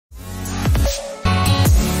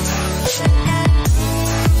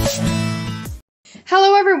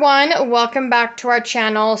Hello everyone, welcome back to our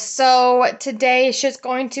channel. So today is just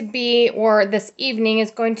going to be, or this evening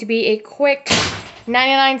is going to be a quick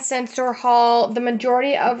 99-cent store haul. The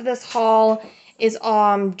majority of this haul is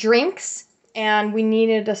drinks, and we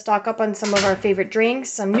needed to stock up on some of our favorite drinks,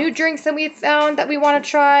 some new drinks that we found that we want to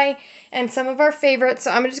try, and some of our favorites.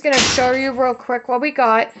 So I'm just going to show you real quick what we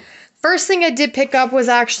got. First thing I did pick up was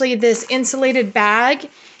actually this insulated bag.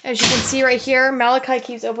 As you can see right here, Malachi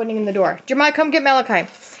keeps opening the door. Jeremiah, come get Malachi.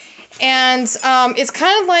 And it's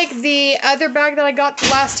kind of like the other bag that I got the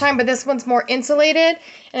last time, but this one's more insulated.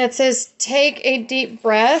 And it says, take a deep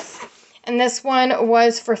breath. And this one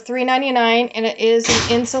was for $3.99, and it is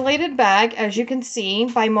an insulated bag, as you can see,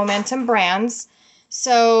 by Momentum Brands.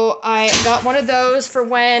 So I got one of those for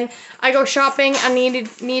when I go shopping. I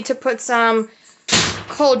need to put some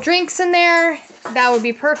cold drinks in there. That would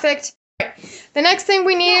be perfect. The next thing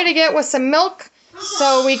we needed to get was some milk,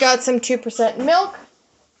 so we got some 2% milk.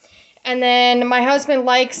 And then my husband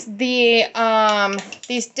likes the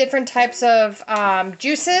these different types of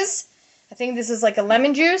juices. I think this is like a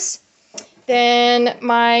lemon juice. Then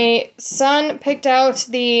my son picked out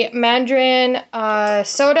the mandarin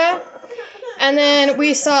soda. And then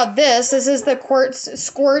we saw this. This is the Quartz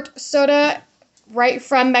Squirt soda right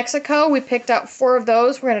from Mexico. We picked out 4 of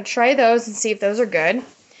those. We're going to try those and see if those are good.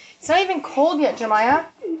 It's not even cold yet, Jeremiah.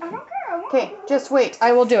 I don't care. Okay, just wait.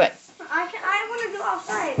 I will do it. I want to do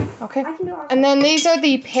outside. Okay. I can do outside. And then these are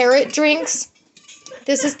the parrot drinks.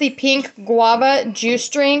 This is the pink guava juice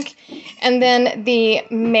drink. And then the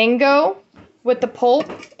mango with the pulp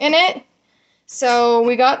in it. So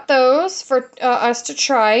we got those for us to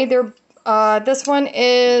try. This one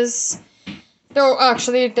is... They're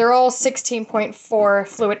all 16.4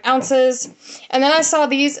 fluid ounces. And then I saw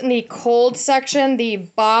these in the cold section, the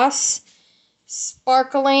Boss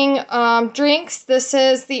sparkling drinks. This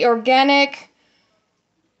is the organic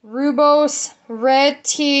Rooibos red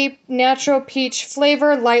tea natural peach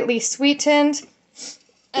flavor, lightly sweetened.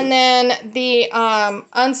 And then the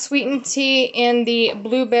unsweetened tea in the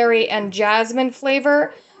blueberry and jasmine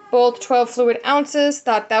flavor, both 12 fluid ounces.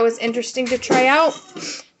 Thought that was interesting to try out.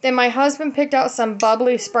 Then my husband picked out some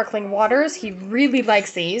bubbly sparkling waters. He really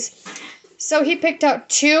likes these. So he picked out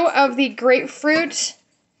 2 of the grapefruit,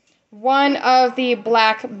 1 of the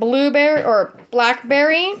blackberry.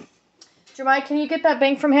 Jeremiah, can you get that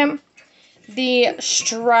bang from him? The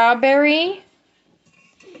strawberry,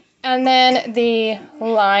 and then the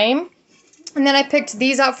lime. And then I picked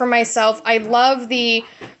these out for myself. I love the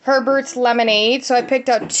Herbert's lemonade, so I picked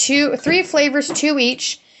out 3 flavors, 2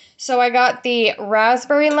 each. So I got the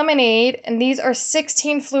raspberry lemonade, and these are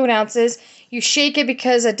 16 fluid ounces. You shake it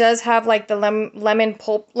because it does have like the lemonade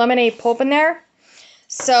pulp in there.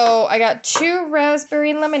 So I got 2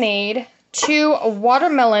 raspberry lemonade, 2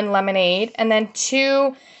 watermelon lemonade, and then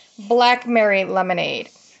 2 blackberry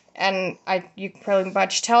lemonade. And you can pretty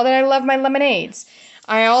much tell that I love my lemonades.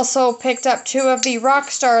 I also picked up 2 of the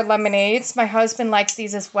Rockstar lemonades. My husband likes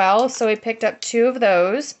these as well, so he picked up 2 of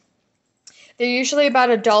those. They're usually about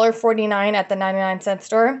 $1.49 at the 99-cent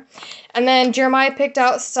store. And then Jeremiah picked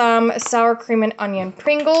out some sour cream and onion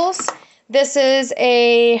Pringles. This is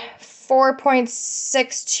a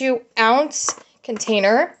 4.62 ounce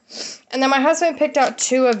container. And then my husband picked out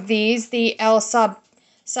 2 of these, the El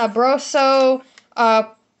Sabroso,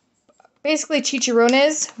 basically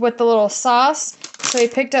chicharrones with the little sauce. So he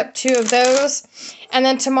picked up 2 of those. And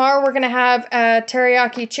then tomorrow we're going to have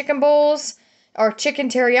teriyaki chicken bowls. Or chicken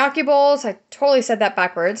teriyaki bowls. I totally said that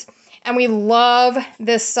backwards. And we love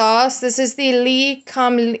this sauce. This is the Lee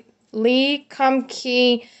Kum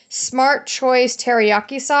Kee Smart Choice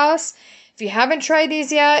Teriyaki Sauce. If you haven't tried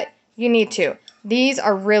these yet, you need to. These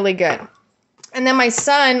are really good. And then my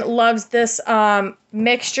son loves this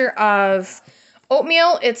mixture of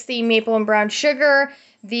oatmeal. It's the maple and brown sugar,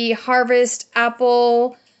 the harvest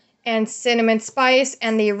apple and cinnamon spice,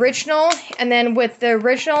 and the original. And then with the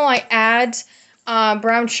original, I add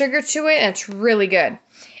brown sugar to it, and it's really good.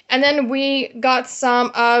 And then we got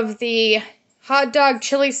some of the hot dog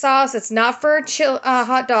chili sauce. It's not for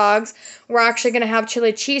hot dogs. We're actually going to have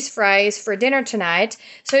chili cheese fries for dinner tonight.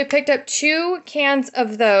 So we picked up 2 cans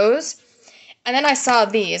of those. And then I saw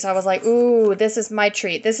these. I was like, ooh, this is my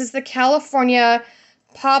treat. This is the California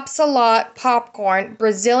Pop-Salot Popcorn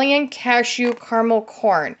Brazilian Cashew Caramel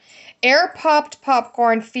Corn. Air-popped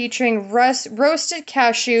popcorn featuring roasted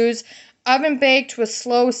cashews, oven-baked with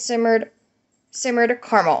slow simmered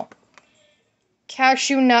caramel.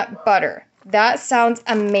 Cashew nut butter. That sounds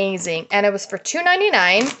amazing. And it was for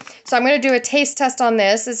 $2.99. So I'm going to do a taste test on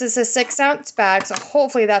this. This is a 6-ounce bag, so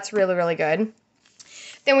hopefully that's really, really good.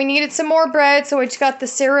 Then we needed some more bread, so we just got the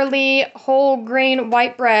Sara Lee whole grain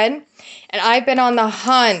white bread. And I've been on the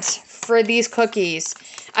hunt for these cookies.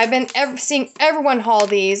 I've been seeing everyone haul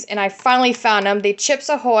these, and I finally found them. The Chips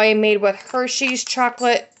Ahoy made with Hershey's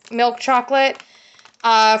milk chocolate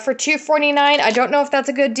for $2.49. I don't know if that's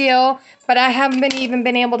a good deal, but I haven't even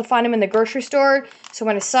been able to find them in the grocery store. So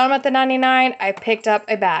when I saw them at the 99, I picked up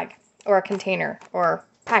a bag or a container or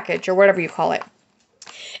package or whatever you call it.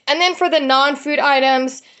 And then for the non-food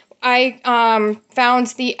items, I found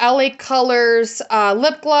the LA Colors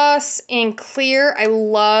lip gloss in clear. I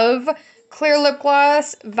love clear lip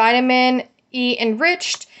gloss, vitamin E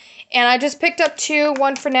enriched. And I just picked up two,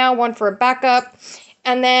 one for now, one for a backup.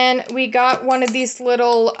 And then we got one of these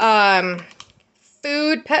little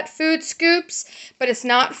pet food scoops, but it's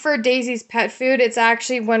not for Daisy's pet food. It's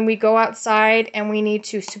actually when we go outside and we need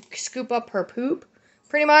to scoop up her poop,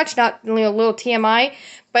 pretty much. Not a little TMI,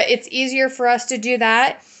 but it's easier for us to do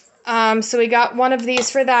that. So we got one of these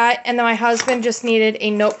for that, and then my husband just needed a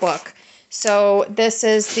notebook. So this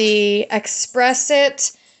is the Express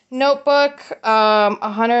It notebook,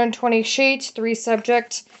 120 sheets, 3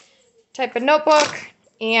 subject type of notebook,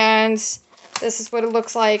 and this is what it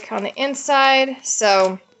looks like on the inside.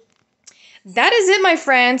 So that is it, my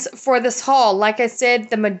friends, for this haul. Like I said,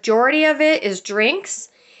 the majority of it is drinks.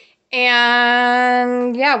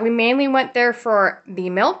 And yeah, we mainly went there for the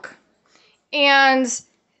milk and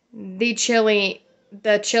the chili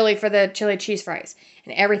for the chili cheese fries.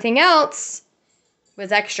 And everything else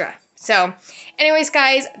was extra. So anyways,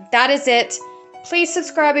 guys, that is it. Please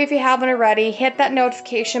subscribe if you haven't already. Hit that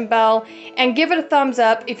notification bell and give it a thumbs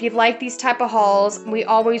up if you like these type of hauls. We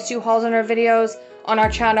always do hauls on our videos on our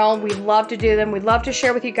channel. We love to do them. We love to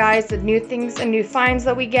share with you guys the new things and new finds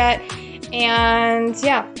that we get. And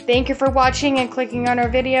yeah, thank you for watching and clicking on our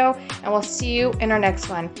video, and we'll see you in our next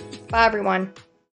one. Bye, everyone.